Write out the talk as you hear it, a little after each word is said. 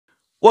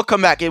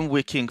Welcome back in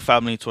with King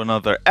Family to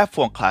another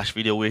F1 Clash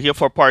video. We're here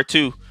for part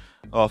 2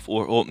 of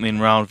our opening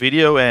round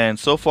video, and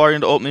so far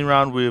in the opening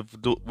round we've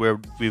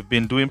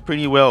been doing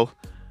pretty well.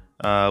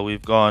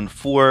 We've gone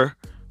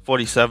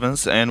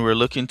 447s and we're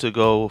looking to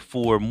go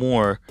 4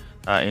 more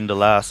in the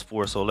last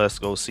 4, so let's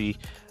go see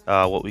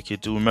what we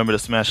could do. Remember to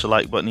smash the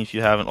like button if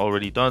you haven't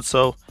already done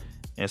so,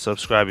 and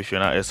subscribe if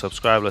you're not yet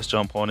subscribed. Let's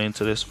jump on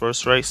into this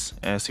first race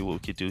and see what we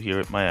could do here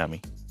at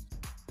Miami.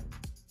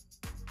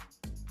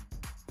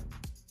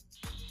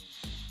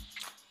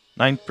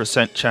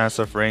 9% chance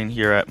of rain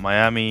here at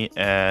Miami,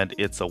 and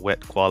it's a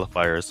wet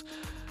qualifiers.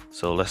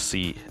 So let's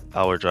see,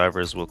 our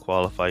drivers will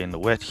qualify in the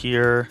wet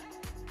here.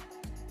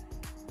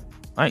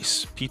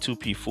 Nice, P2,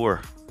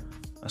 P4.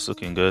 That's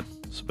looking good.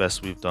 It's the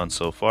best we've done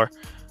so far.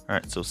 All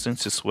right, so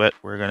since it's wet,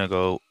 we're gonna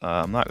go,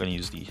 I'm not gonna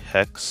use the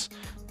hex,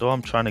 though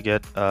I'm trying to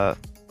get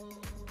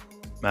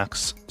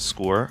max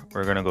score.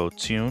 We're gonna go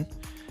tune,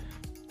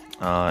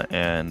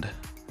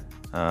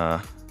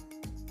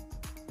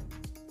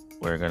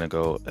 we're gonna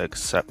go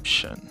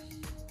exception.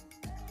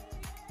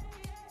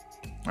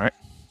 All right,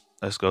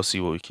 let's go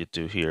see what we could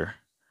do here.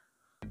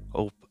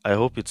 I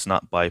hope it's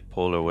not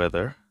bipolar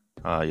weather.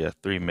 Yeah,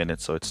 3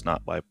 minutes, so it's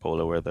not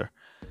bipolar weather.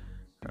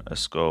 Right,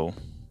 let's go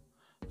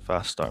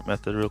fast start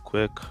method real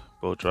quick.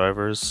 Both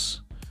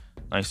drivers.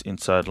 Nice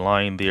inside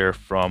line there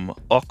from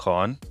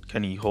Ocon.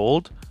 Can he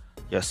hold?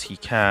 Yes, he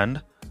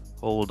can.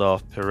 Hold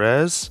off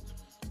Perez.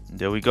 And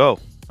there we go.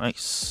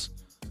 Nice.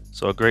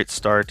 So a great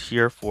start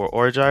here for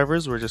our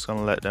drivers. We're just going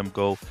to let them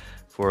go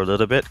for a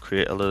little bit,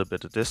 create a little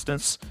bit of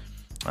distance.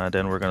 And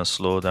then we're going to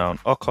slow down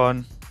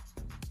Ocon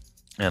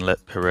and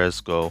let Perez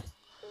go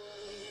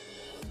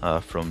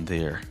from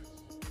there.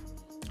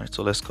 All right,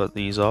 so let's cut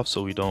these off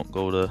so we don't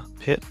go to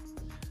pit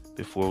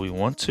before we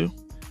want to.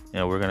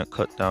 And we're going to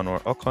cut down our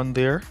Ocon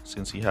there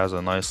since he has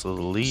a nice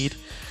little lead.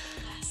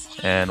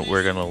 And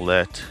we're going to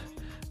let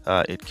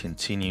it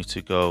continue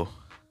to go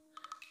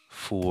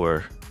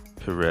for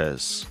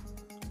Perez.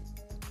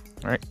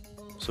 Alright,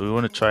 so we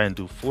want to try and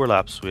do 4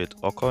 laps with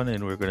Ocon,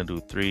 and we're going to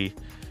do 3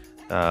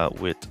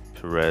 with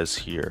Perez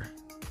here.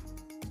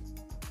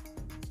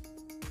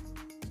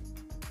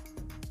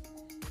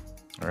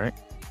 Alright.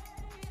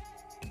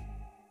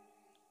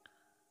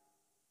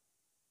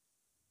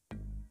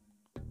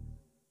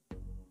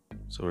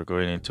 So we're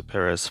going into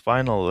Perez's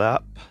final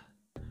lap.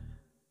 I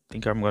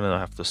think I'm going to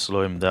have to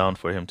slow him down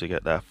for him to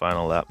get that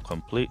final lap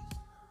complete.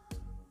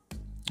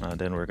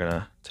 Then we're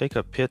gonna take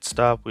a pit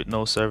stop with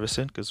no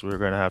servicing because we're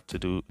gonna have to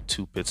do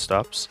 2 pit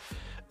stops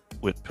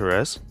with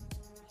Perez.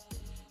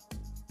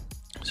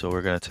 So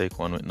we're gonna take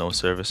one with no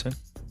servicing.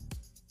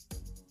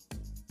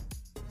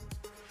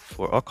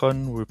 For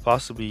Ocon, we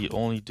possibly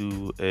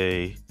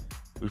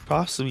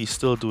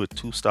still do a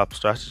 2-stop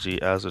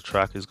strategy as the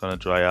track is gonna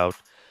dry out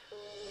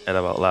at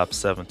about lap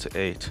 7 to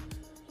 8.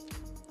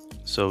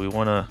 So we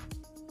wanna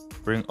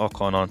bring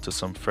Ocon onto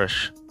some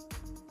fresh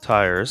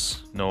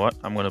tires. You know what?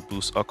 I'm going to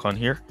boost Ocon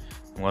here.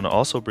 I'm going to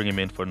also bring him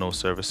in for no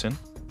servicing,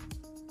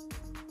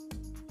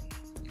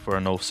 for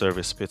a no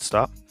service pit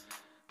stop,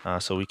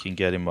 so we can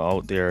get him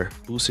out there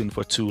boosting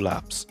for 2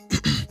 laps.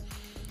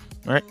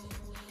 All right.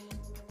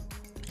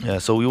 Yeah,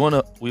 so we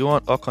want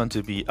Ocon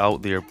to be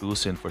out there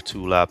boosting for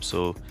 2 laps.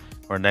 So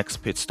our next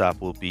pit stop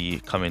will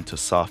be coming to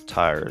soft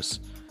tires,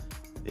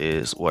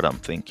 is what I'm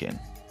thinking.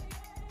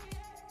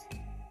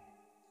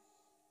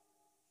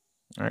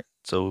 All right.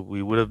 So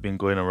we would have been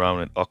going around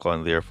with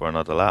Ocon there for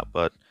another lap,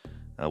 but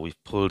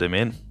we've pulled him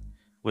in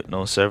with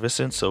no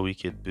servicing so we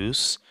could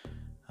boost,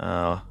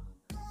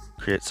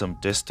 create some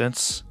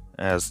distance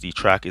as the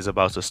track is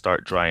about to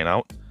start drying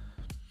out.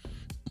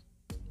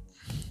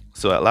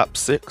 So at lap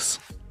 6,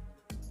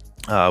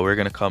 we're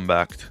going to come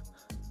back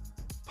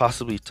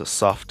possibly to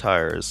soft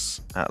tires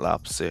at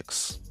lap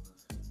 6.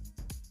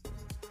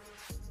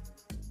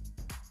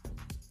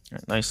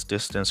 Right, nice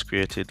distance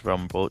created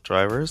from both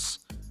drivers.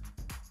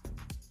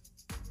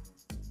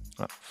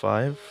 Lap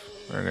 5,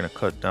 we're going to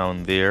cut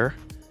down there,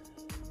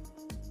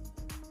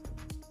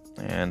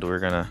 and we're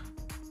going to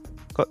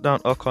cut down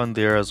Ocon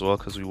there as well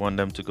because we want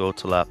them to go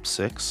to lap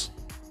 6,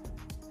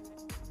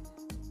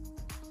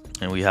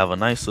 and we have a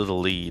nice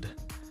little lead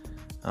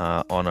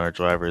on our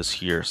drivers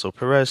here. So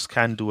Perez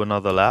can do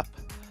another lap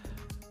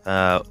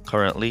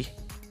currently.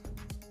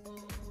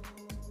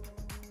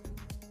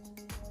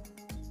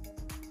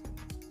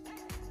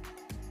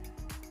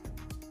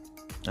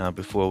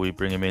 Before we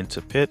bring him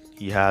into pit,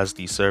 he has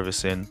the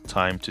servicing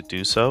time to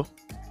do so.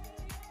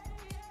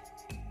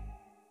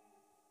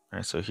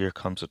 Alright, so here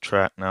comes the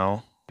track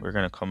now. We're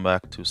going to come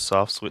back to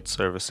soft switch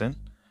servicing.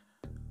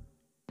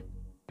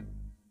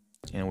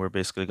 And we're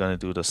basically going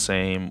to do the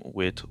same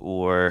with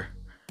our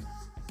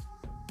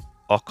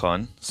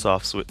Ocon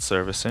soft switch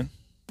servicing.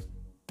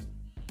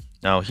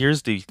 Now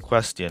here's the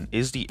question.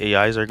 Is the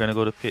AIs are going to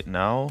go to pit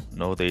now?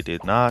 No, they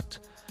did not.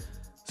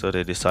 So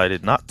they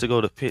decided not to go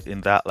to pit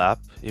in that lap.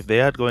 If they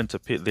had gone to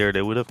pit there,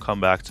 they would have come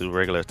back to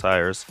regular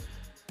tires,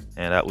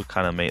 and that would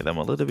kind of make them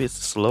a little bit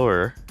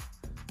slower.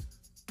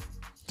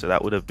 So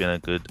that would have been a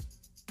good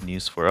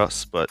news for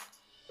us, but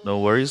no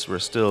worries, we're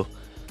still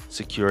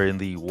securing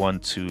the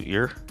 1-2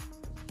 here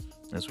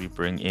as we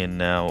bring in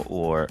now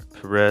or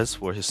Perez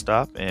for his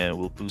stop, and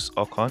we'll boost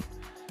Ocon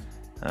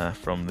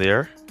from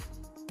there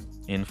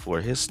in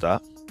for his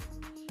stop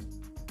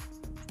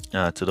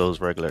to those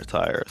regular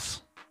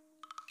tires.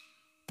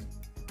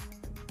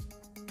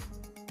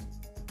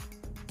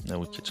 Then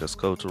we could just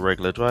go to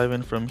regular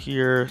driving from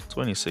here,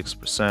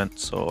 26%.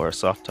 So our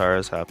soft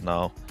tires have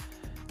now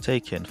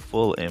taken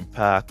full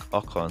impact.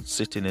 Ocon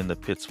sitting in the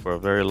pits for a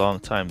very long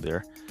time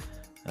there,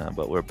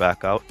 but we're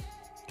back out,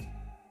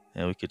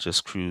 and we could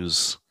just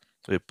cruise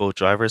with both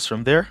drivers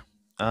from there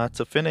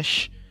to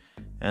finish.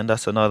 And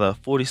that's another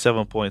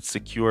 47 points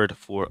secured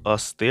for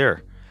us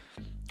there.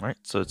 All right,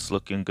 so it's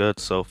looking good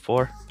so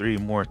far. 3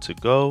 more to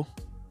go.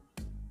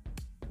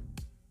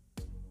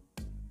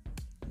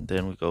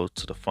 Then we go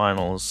to the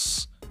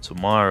finals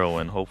tomorrow,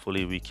 and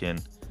hopefully we can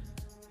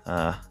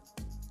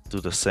do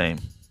the same.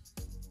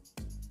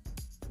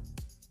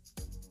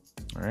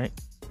 All right.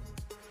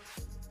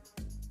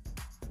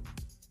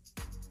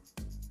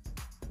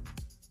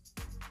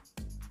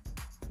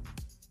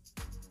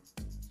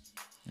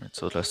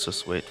 So let's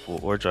just wait for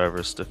our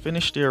drivers to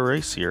finish their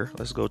race here.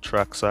 Let's go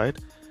trackside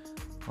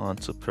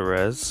onto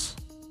Perez.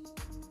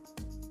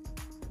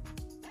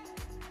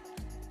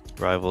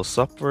 Rival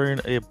suffering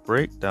a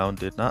breakdown,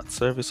 did not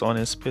service on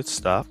his pit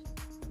stop.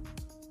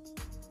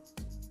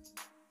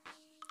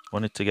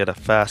 Wanted to get a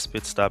fast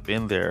pit stop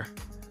in there,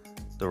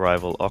 the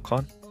rival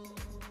Ocon.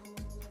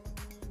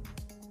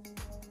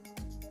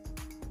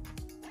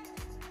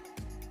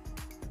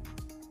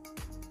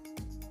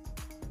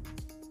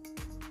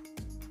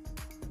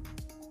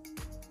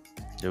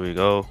 There we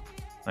go.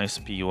 Nice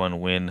P1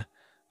 win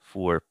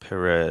for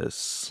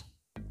Perez.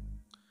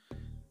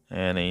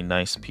 And a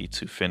nice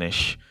P2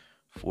 finish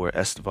for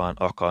Esteban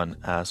Ocon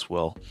as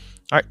well.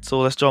 Alright, so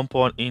let's jump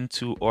on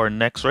into our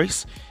next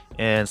race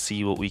and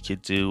see what we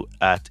could do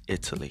at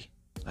Italy.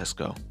 Let's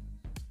go.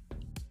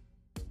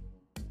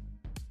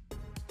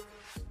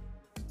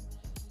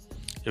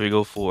 Here we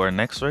go for our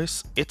next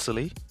race,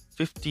 Italy.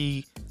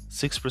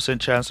 56%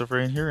 chance of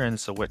rain here, and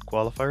it's a wet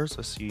qualifiers.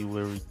 Let's see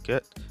where we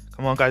get.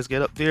 Come on, guys,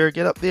 get up there,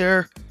 get up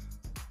there.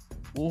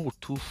 Ooh,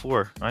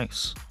 2-4,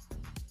 nice.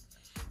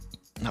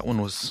 That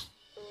one was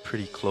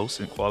pretty close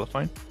in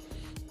qualifying.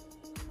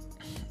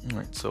 All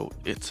right, so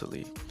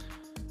Italy.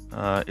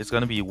 It's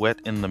gonna be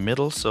wet in the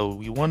middle, so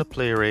we want to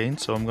play rain.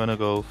 So I'm gonna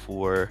go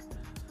for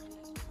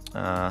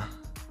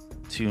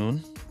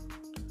tune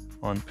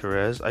on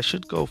Perez. I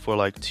should go for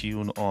like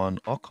tune on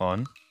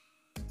Ocon,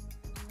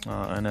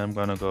 and I'm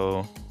gonna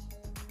go.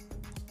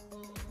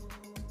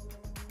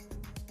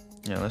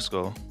 Yeah, let's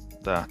go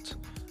that.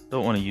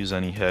 Don't want to use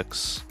any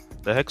hex.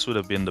 The hex would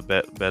have been the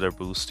better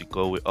boost to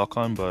go with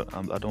Ocon, but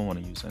I don't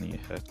want to use any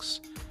hex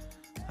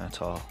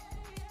at all.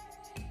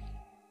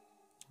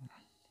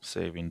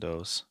 Saving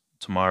those.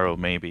 Tomorrow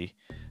maybe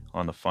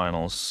on the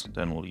finals,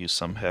 then we'll use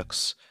some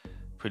hex.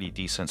 Pretty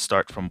decent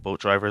start from both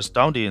drivers.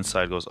 Down the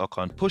inside goes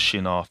Ocon,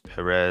 pushing off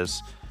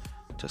Perez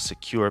to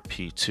secure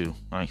P2.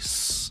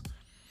 Nice.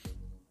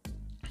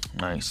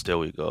 Nice, there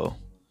we go.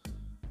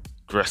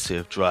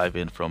 Aggressive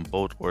driving from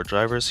both our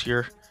drivers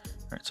here.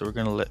 Alright, so we're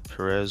gonna let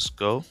Perez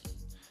go.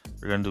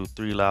 We're gonna do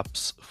 3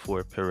 laps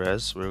for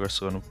Perez. We're just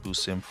gonna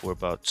boost him for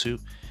about 2,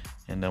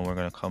 and then we're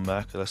gonna come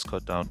back. Let's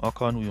cut down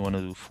Ocon. We want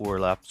to do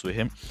 4 laps with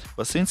him,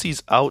 but since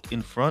he's out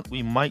in front,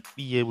 we might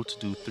be able to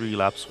do 3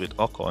 laps with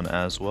Ocon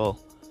as well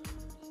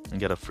and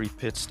get a free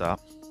pit stop.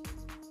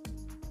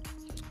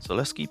 So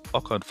let's keep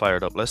Ocon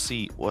fired up. Let's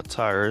see what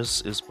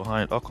tires is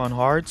behind Ocon.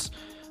 Hards.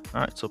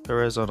 Alright, so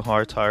Perez on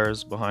hard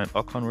tires behind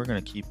Ocon. We're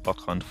gonna keep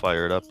Ocon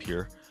fired up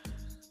here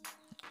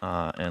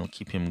and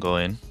keep him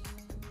going.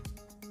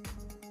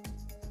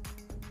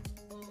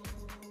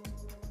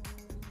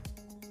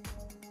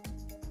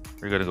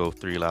 We're gonna go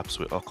 3 laps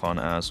with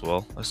Ocon as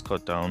well. Let's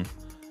cut down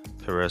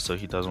Perez so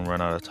he doesn't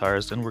run out of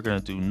tires. Then we're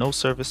gonna do no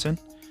servicing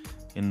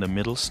in the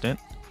middle stint.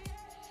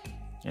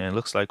 And it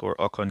looks like our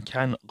Ocon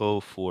can go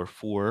for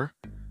 4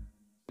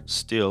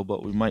 still,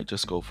 but we might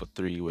just go for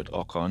 3 with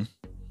Ocon.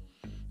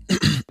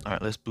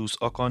 Alright, let's boost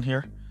Ocon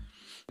here.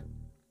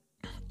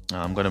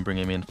 I'm gonna bring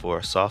him in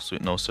for softs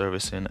with no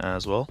servicing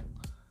as well.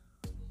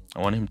 I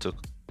want him to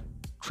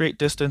create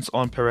distance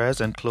on Perez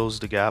and close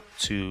the gap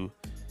to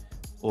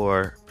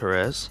or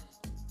Perez.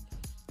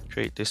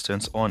 Create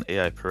distance on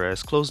AI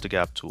Perez, close the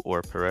gap to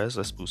Or Perez.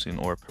 Let's boost in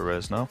Or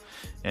Perez now,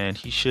 and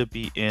he should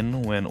be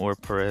in when Or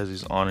Perez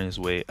is on his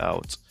way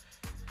out,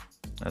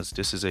 as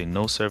this is a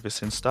no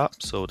servicing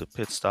stop, so the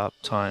pit stop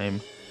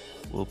time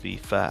will be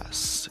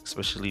fast,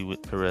 especially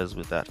with Perez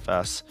with that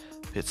fast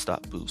pit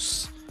stop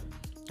boost.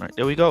 All right,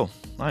 there we go.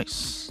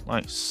 Nice,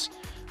 nice.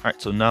 All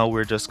right, so now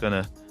we're just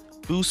gonna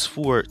boost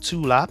for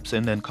 2 laps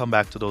and then come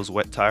back to those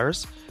wet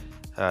tires.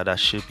 That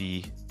should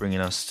be bringing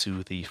us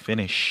to the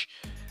finish.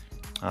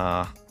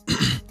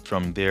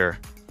 From there,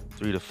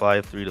 3 to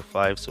 5, 3 to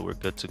 5, so we're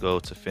good to go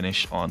to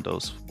finish on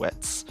those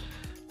wets.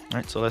 All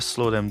right, so let's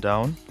slow them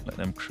down, let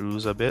them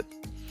cruise a bit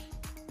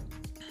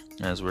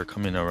as we're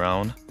coming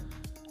around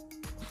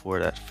for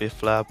that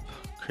 5th lap.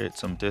 Create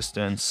some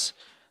distance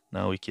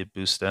Now we could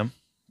boost them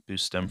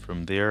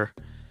from there,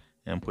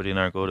 and put in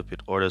our go to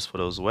pit orders for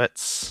those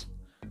wets.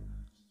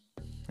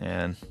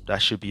 And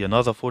that should be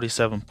another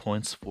 47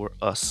 points for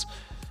us.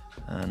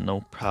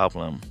 No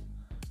problem.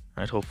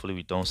 Right, hopefully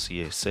we don't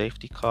see a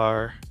safety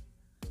car.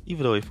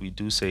 Even though if we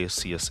do see a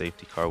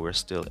safety car, we're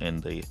still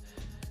in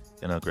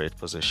a great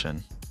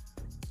position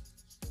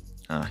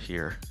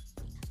here.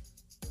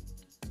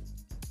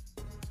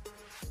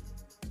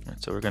 Right,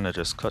 so we're gonna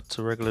just cut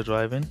to regular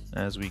driving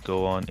as we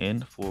go on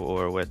in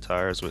for our wet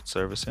tires with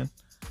servicing.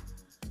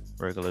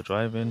 Regular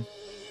driving.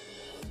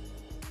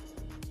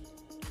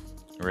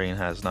 Rain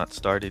has not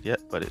started yet,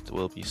 but it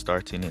will be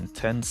starting in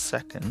 10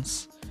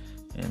 seconds.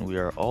 And we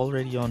are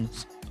already on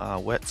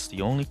wets.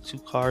 The only two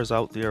cars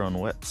out there on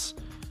wets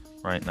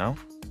right now,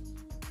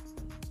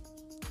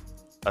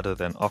 other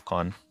than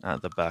Ocon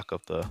at the back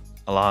of the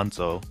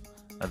Alonso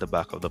at the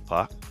back of the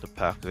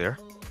pack there.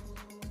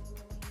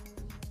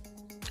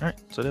 Alright,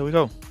 so there we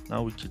go.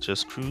 Now we could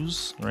just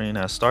cruise. Rain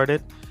has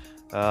started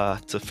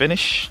to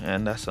finish,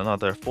 and that's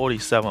another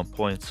 47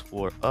 points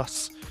for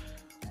us.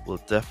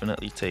 We'll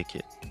definitely take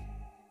it.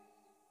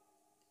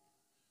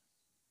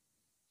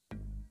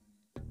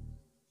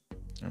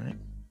 Alright.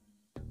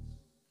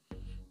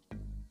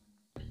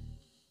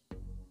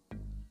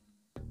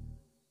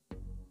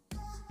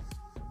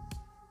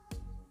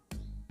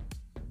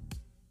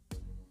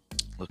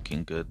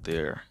 Looking good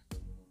there.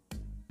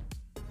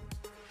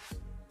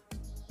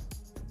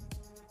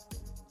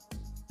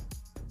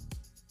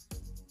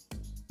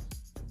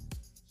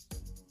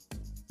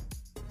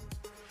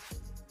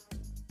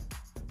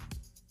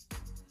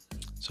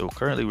 So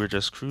currently we're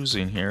just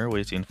cruising here,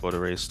 waiting for the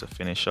race to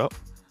finish up.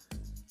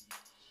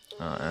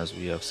 As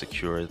we have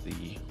secured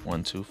the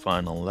 1-2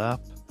 final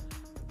lap,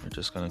 we're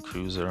just going to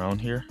cruise around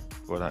here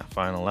for that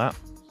final lap.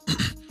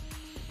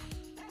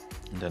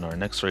 And then our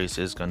next race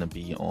is going to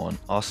be on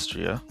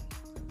Austria,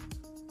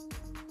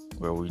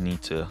 where we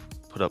need to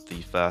put up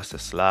the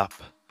fastest lap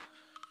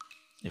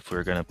if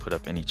we're going to put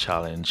up any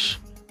challenge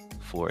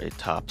for a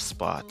top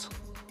spot.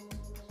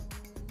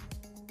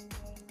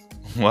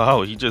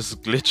 Wow, he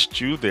just glitched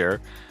through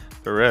there.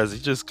 Perez, he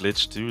just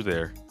glitched through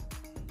there.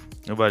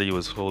 Nobody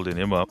was holding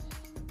him up.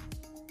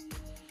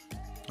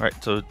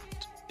 Alright, so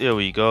here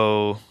we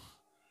go.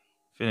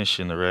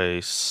 Finishing the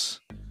race.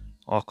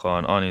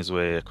 Ocon on his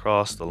way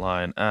across the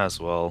line as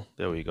well.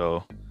 There we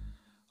go.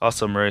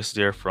 Awesome race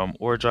there from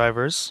our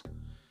drivers.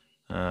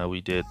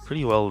 We did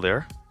pretty well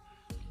there.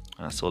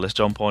 So let's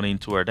jump on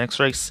into our next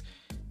race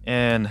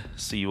and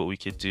see what we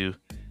could do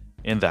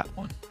in that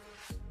one.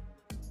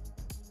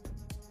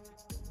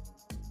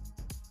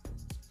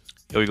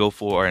 Here we go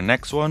for our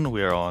next one.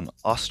 We are on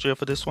Austria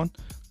for this one.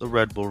 The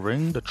Red Bull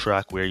Ring, the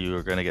track where you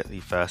are going to get the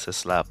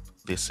fastest lap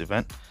this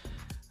event.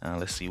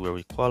 Let's see where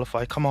we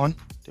qualify. Come on.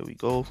 There we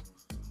go.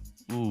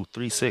 Ooh,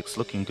 3.6,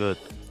 looking good.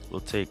 We'll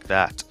take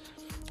that.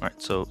 All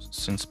right, so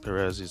since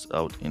Perez is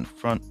out in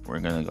front, we're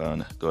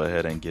gonna go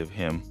ahead and give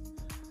him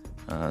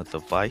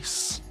the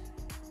vice,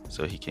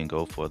 so he can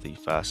go for the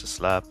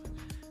fastest lap.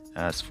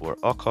 As for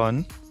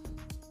Ocon,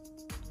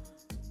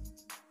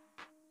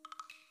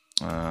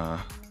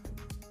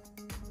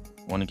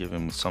 want to give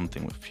him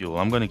something with fuel.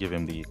 I'm going to give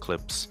him the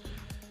Eclipse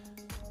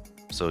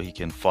so he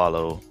can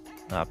follow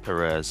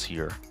Perez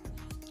here.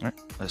 All right,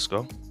 let's go.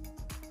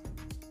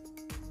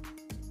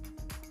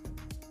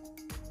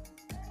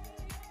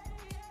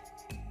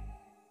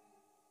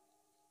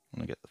 I'm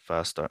going to get the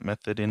fast start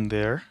method in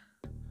there.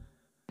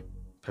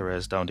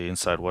 Perez down the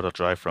inside. What a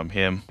drive from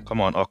him. Come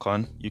on,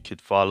 Ocon. You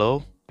could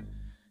follow.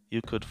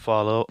 You could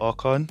follow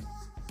Ocon.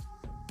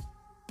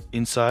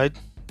 Inside.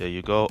 There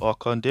you go,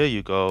 Ocon. There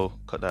you go.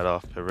 Cut that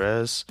off,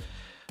 Perez.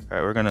 All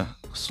right, we're going to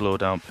slow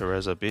down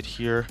Perez a bit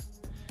here.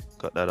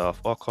 Cut that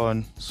off,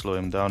 Ocon. Slow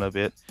him down a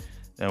bit.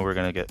 Then we're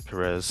going to get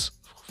Perez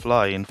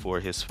flying for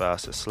his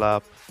fastest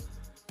lap.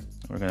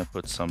 We're going to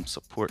put some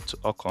support to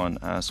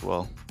Ocon as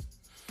well.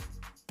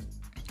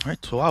 All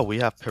right, so wow, we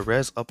have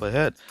Perez up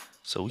ahead.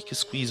 So we can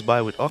squeeze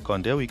by with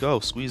Ocon. There we go,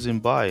 squeezing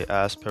by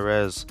as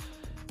Perez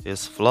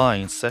is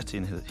flying,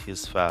 setting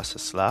his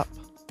fastest lap.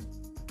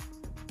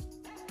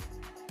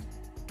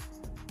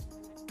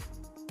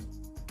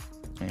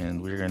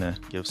 And we're gonna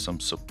give some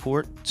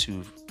support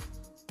to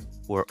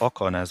or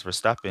Ocon as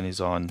Verstappen is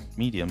on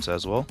mediums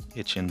as well,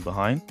 hitching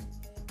behind.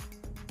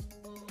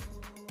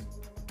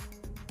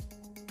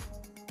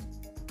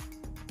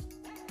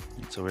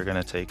 And so we're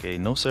gonna take a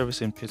no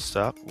servicing pit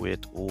stop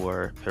with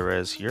or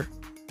Perez here.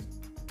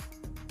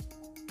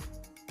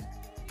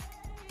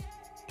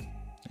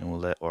 And we'll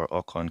let our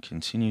Ocon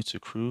continue to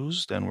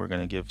cruise. Then we're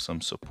going to give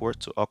some support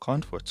to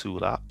Ocon for 2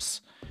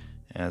 laps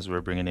as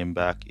we're bringing him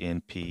back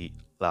in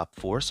lap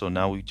 4. So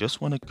now we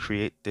just want to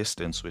create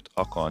distance with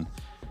Ocon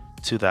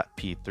to that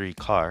P3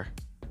 car,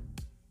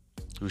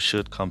 who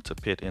should come to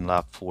pit in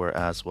lap 4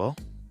 as well.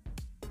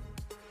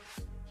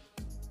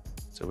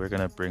 So we're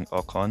going to bring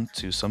Ocon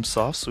to some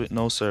softs with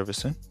no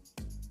servicing.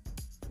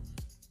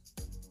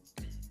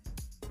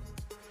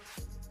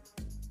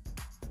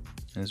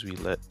 As we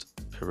let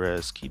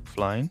Perez keep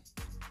flying,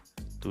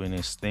 doing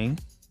his thing.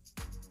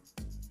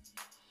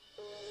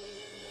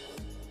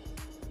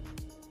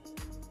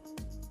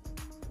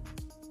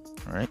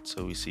 Alright,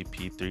 so we see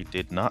P3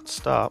 did not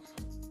stop.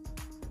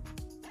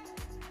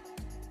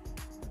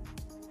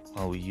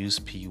 While we use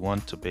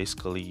P1 to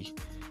basically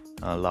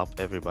lop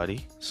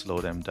everybody,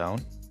 slow them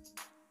down.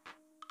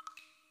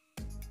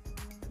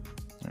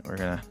 Right, we're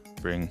gonna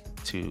bring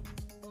two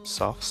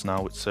softs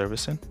now with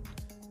servicing.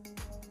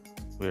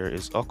 Where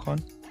is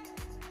Ocon?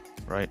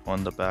 Right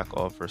on the back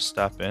of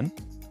Verstappen.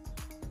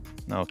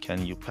 Now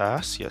can you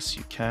pass? Yes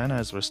you can,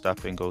 as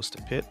Verstappen goes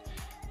to pit.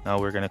 Now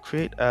we're gonna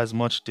create as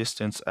much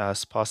distance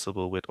as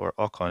possible with our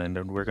Ocon, and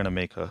then we're gonna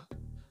make a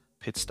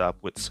pit stop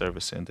with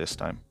servicing this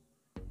time.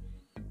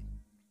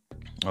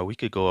 Or we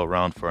could go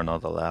around for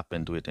another lap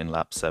and do it in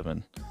lap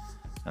 7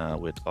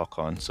 with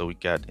Ocon, so we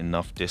get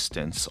enough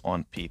distance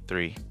on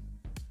P3,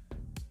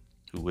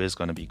 who is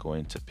going to be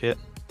going to pit.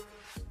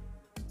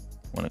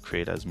 Want to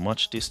create as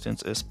much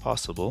distance as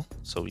possible,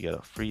 so we get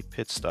a free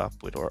pit stop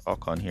with our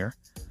Ocon here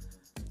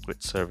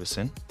with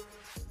servicing.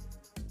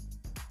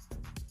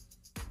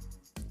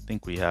 I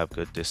think we have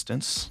good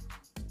distance,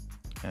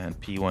 and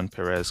P1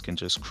 Perez can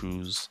just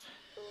cruise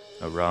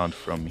around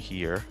from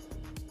here.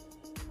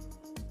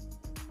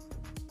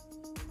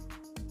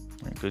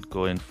 Good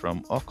going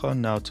from Ocon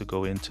now to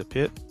go into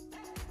pit,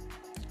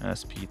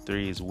 as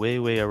P3 is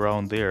way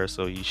around there,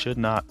 so he should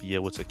not be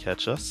able to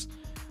catch us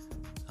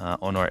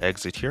on our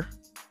exit here.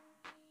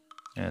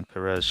 And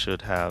Perez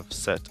should have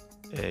set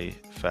a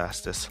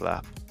fastest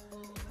lap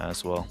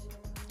as well.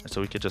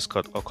 So we could just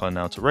cut Ocon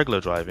now to regular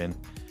driving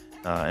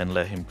and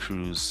let him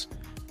cruise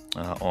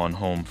on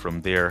home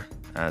from there,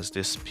 as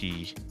this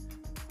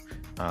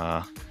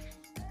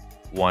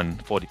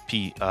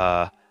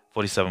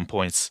P47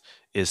 points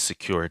is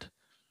secured.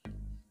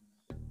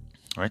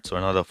 Alright, so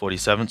another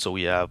 47, so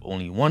we have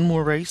only one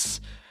more race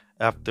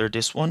after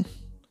this one,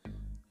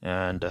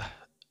 and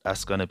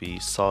that's gonna be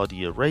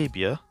Saudi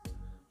Arabia,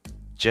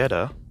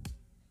 Jeddah,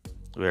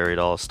 where it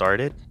all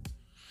started.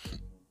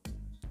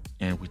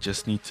 And we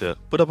just need to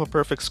put up a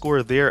perfect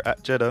score there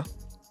at Jeddah,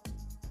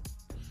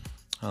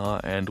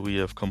 and we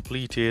have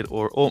completed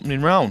our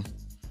opening round,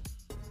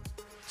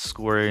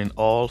 scoring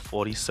all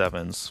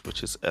 47s,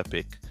 which is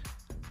epic.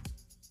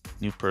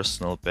 New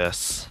personal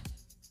best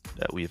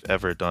that we've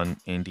ever done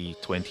in the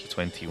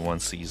 2021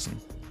 season.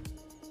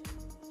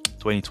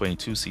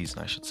 2022 season,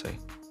 I should say.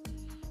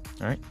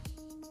 Alright.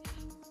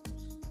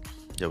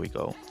 There we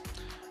go.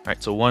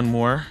 Alright, so one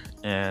more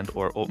and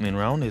our opening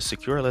round is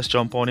secure. Let's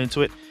jump on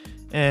into it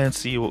and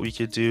see what we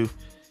could do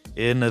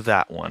in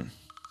that one.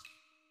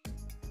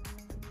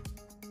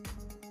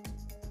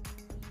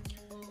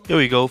 Here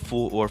we go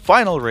for our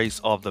final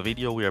race of the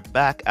video. We are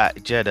back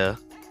at Jeddah,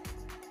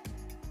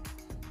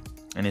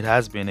 and it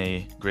has been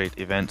a great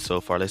event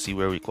so far. Let's see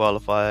where we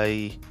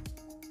qualify.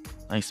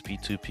 Nice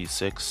P2,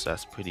 P6.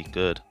 That's pretty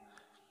good.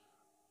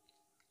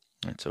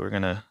 Alright, so we're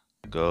gonna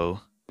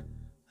go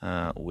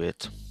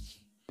with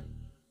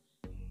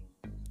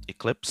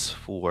Eclipse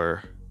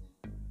for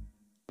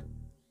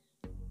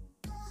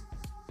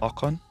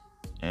Ocon,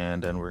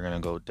 and then we're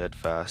gonna go dead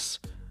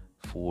fast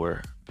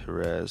for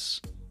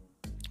Perez.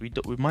 We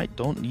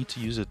don't need to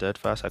use a dead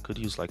fast. I could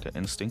use like an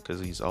instinct because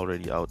he's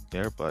already out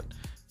there, but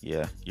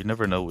yeah, you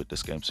never know with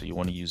this game, so you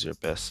want to use your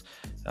best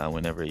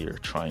whenever you're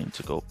trying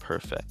to go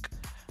perfect.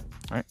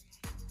 All right,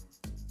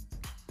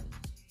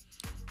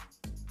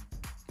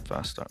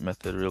 fast start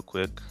method real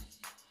quick.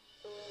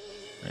 All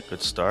right,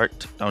 good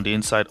start down the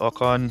inside.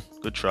 Ocon,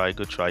 good try.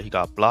 He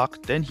got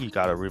blocked, then he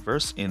got a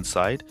reverse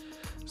inside,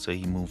 so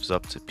he moves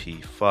up to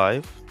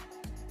P5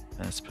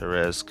 as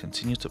Perez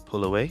continues to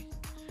pull away.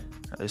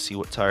 Let's see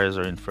what tires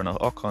are in front of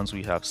Ocon's.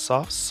 We have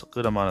softs,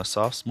 good amount of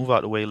softs. Move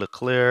out the way,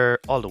 Leclerc,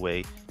 all the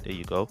way. There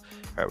you go. All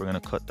right, we're gonna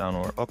cut down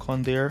our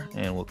Ocon there,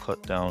 and we'll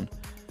cut down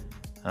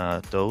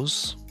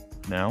those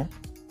now.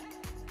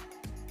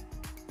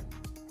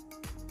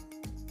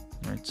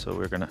 All right, so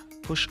we're gonna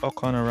push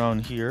Ocon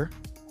around here.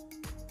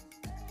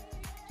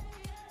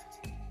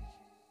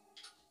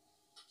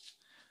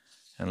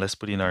 And let's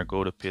put in our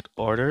go to pit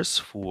orders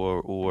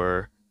for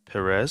our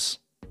Perez.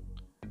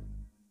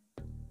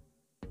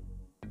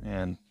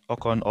 And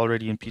Ocon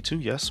already in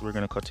P2. Yes, we're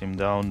going to cut him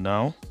down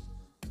now.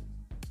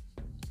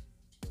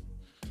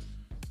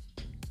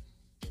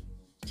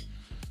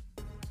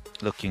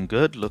 Looking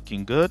good.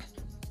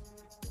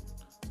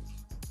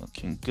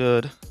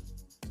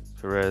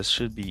 Perez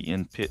should be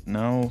in pit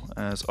now,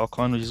 as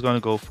Ocon is going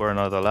to go for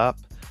another lap.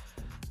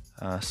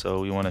 So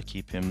we want to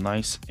keep him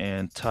nice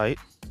and tight.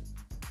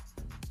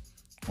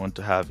 Want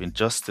to have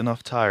just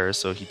enough tires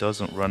so he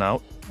doesn't run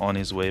out on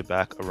his way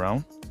back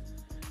around.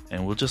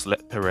 And we'll just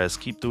let Perez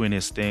keep doing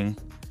his thing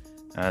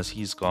as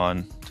he's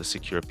gone to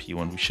secure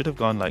P1. We should have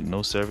gone like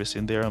no service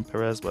in there on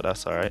Perez, but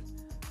that's all right.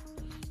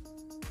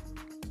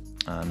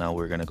 Now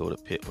we're going to go to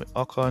pit with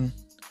Ocon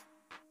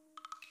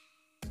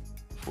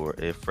for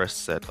a fresh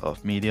set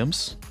of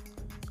mediums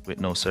with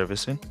no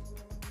servicing.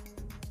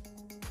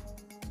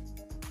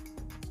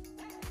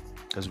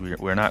 Because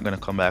we're not going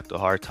to come back to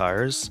hard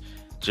tires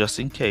just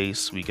in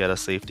case we get a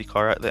safety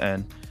car at the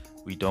end.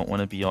 We don't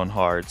want to be on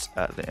hards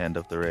at the end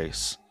of the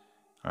race.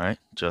 All right,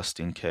 just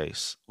in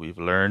case. We've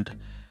learned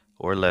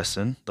or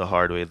lesson the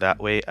hard way that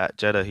way at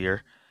Jeddah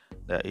here,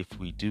 that if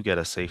we do get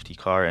a safety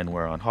car and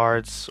we're on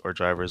hards, our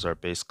drivers are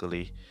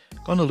basically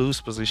gonna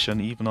lose position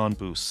even on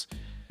boosts.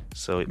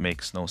 So it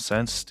makes no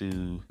sense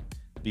to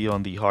be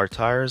on the hard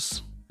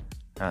tires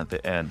at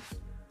the end.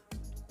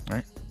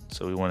 Right?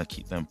 So we want to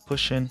keep them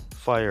pushing,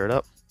 fire it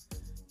up.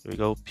 Here we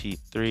go,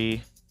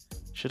 P3.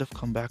 Should have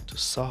come back to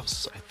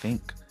softs, I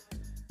think.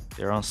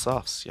 They're on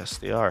softs. Yes,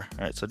 they are.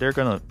 Alright, so they're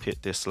gonna pit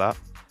this lap.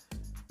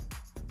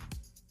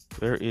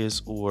 Where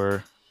is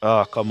our...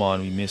 Oh, come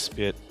on, we missed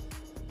pit.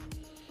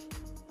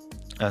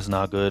 That's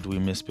not good. We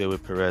missed pit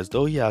with Perez,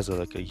 though he has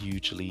like a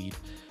huge lead.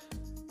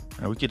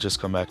 And we could just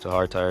come back to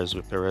hard tires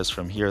with Perez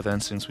from here then,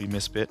 since we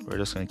missed pit. We're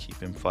just gonna keep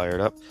him fired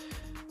up.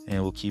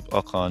 And we'll keep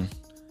Ocon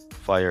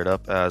fired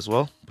up as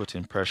well,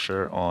 putting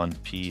pressure on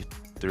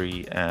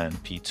P3 and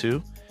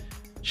P2.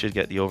 Should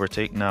get the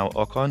overtake now.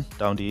 Ocon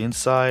down the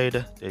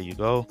inside, there you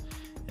go,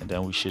 and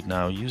then we should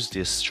now use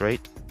this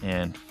straight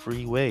and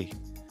freeway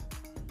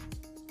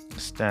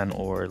stand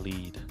or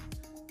lead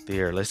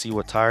there. Let's see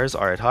what tires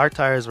are. At hard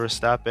tires,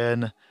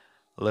 Verstappen,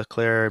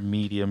 Leclerc,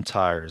 medium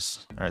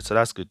tires. All right, so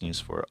that's good news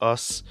for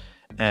us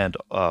and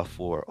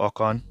for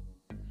Ocon.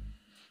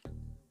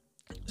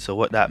 So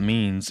what that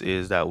means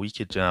is that we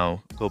could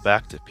now go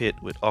back to pit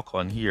with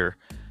Ocon here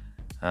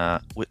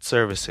with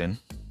servicing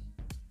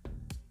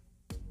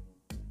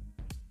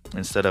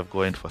instead of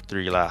going for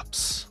 3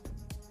 laps.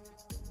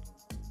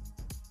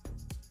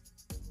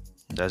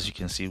 And as you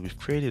can see, we've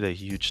created a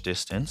huge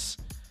distance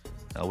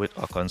with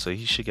Ocon, so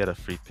he should get a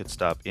free pit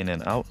stop in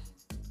and out.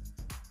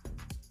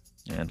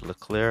 And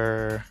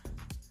Leclerc,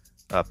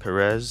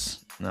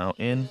 Perez now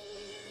in.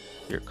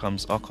 Here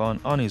comes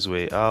Ocon on his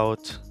way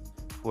out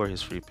for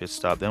his free pit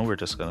stop. Then we're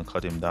just going to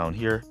cut him down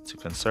here to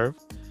conserve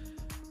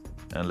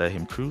and let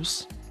him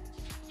cruise.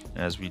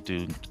 As we're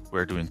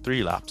doing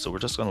 3 laps, so we're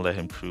just going to let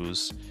him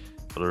cruise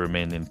for the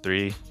remaining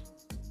 3.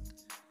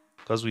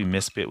 Because we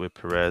missed pit with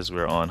Perez,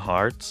 we're on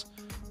hards,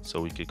 so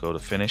we could go to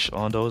finish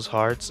on those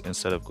hards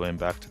instead of going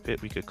back to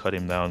pit. We could cut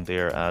him down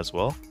there as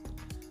well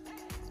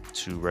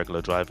to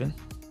regular driving,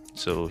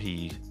 so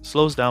he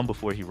slows down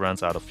before he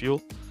runs out of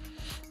fuel.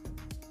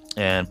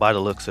 And by the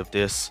looks of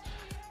this,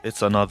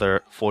 it's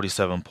another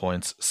 47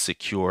 points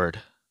secured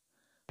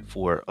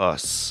for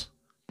us.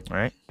 All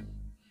right,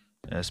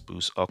 let's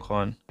boost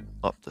Ocon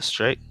up the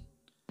straight,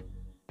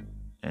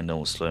 and then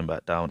we'll slow him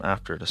back down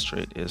after the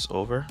straight is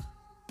over.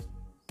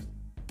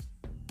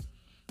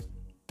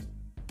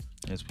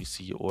 As we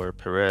see our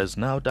Perez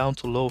now down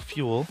to low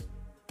fuel.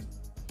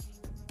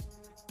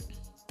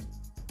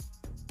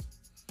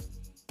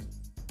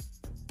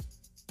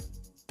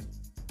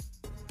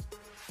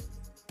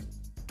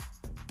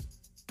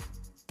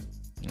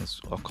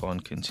 As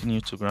Ocon continue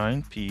to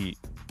grind,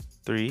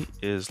 P3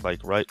 is like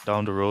right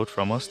down the road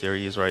from us. There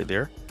he is right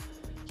there.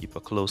 Keep a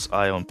close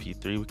eye on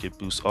P3. We could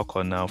boost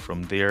Ocon now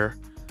from there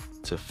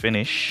to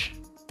finish.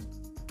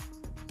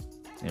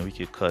 And we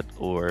could cut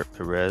our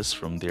Perez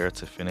from there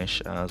to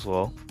finish as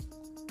well.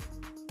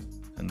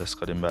 And let's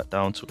cut him back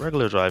down to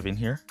regular driving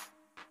here,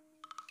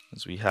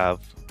 as we have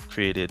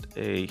created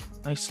a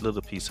nice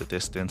little piece of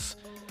distance.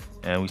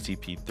 And we see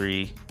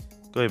P3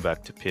 going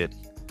back to pit.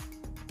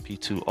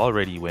 P2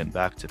 already went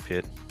back to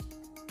pit.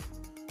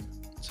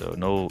 So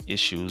no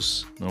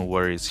issues, no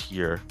worries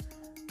here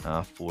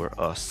for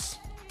us.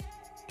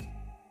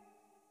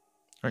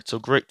 Alright, so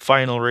great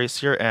final race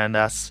here, and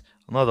that's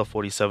another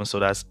 47, so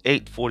that's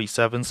 8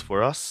 47s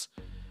for us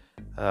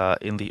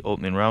in the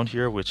opening round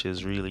here, which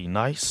is really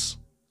nice.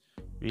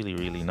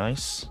 Really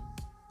nice.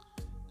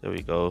 There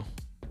we go.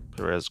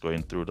 Perez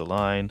going through the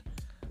line.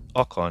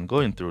 Ocon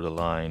going through the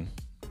line.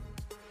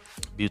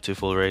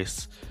 Beautiful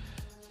race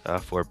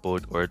for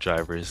both our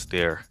drivers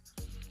there.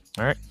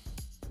 Alright.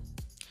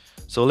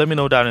 So let me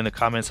know down in the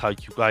comments how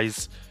you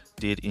guys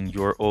did in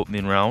your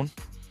opening round.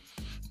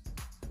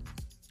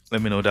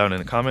 Let me know down in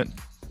the comment.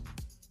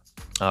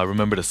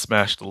 Remember to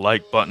smash the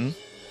like button.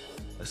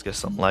 Let's get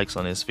some likes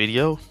on this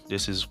video.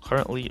 This is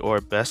currently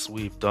our best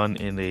we've done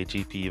in a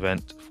GP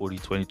event for the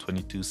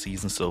 2022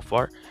 season so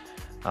far.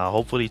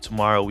 Hopefully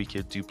tomorrow we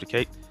could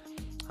duplicate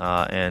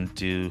and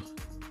do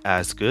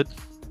as good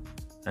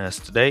as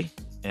today,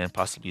 and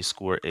possibly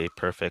score a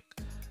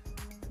perfect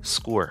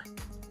score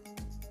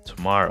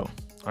tomorrow.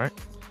 All right,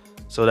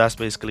 so that's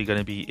basically going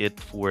to be it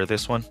for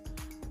this one.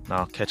 Now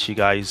I'll catch you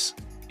guys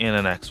in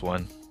the next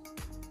one.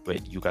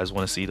 Wait, you guys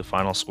want to see the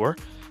final score?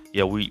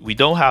 Yeah, we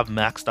don't have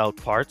maxed out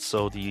parts,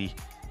 so the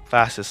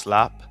fastest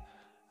lap,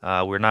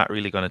 we're not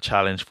really going to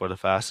challenge for the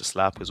fastest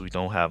lap because we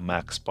don't have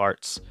max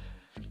parts.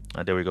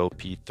 There we go,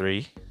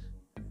 P3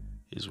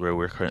 is where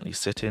we're currently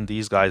sitting.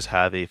 These guys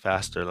have a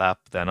faster lap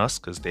than us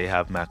because they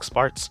have max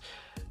parts,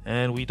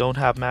 and we don't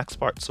have max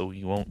parts, so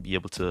we won't be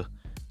able to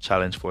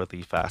challenge for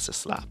the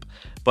fastest lap.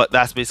 But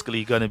that's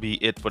basically going to be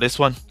it for this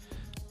one.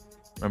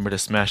 Remember to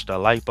smash that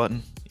like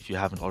button if you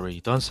haven't already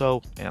done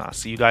so, and I'll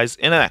see you guys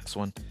in the next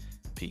one.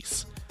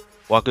 Peace.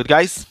 Walk good,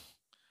 guys.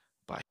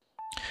 Bye.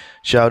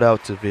 Shout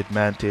out to Vid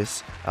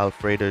Mantis,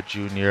 Alfredo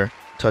Jr.,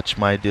 Touch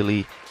My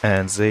Dilly,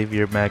 and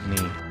Xavier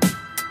Magni.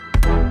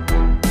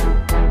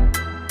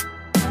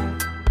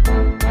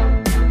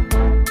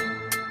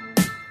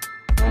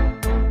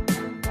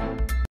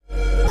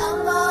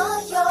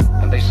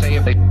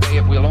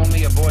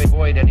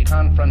 avoid any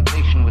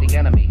confrontation with the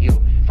enemy.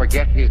 He'll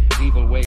forget his evil ways.